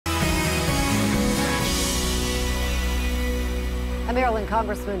A Maryland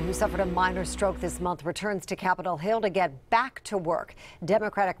congressman who suffered a minor stroke this month returns to Capitol Hill to get back to work.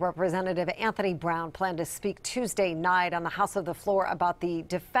 Democratic Representative Anthony Brown planned to speak Tuesday night on the House of the Floor about the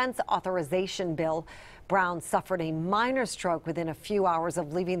defense authorization bill. Brown suffered a minor stroke within a few hours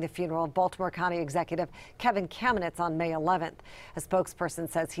of leaving the funeral of Baltimore County Executive Kevin Kamenetz on May 11th. A spokesperson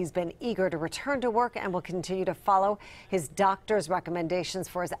says he's been eager to return to work and will continue to follow his doctor's recommendations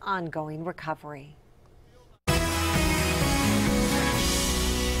for his ongoing recovery.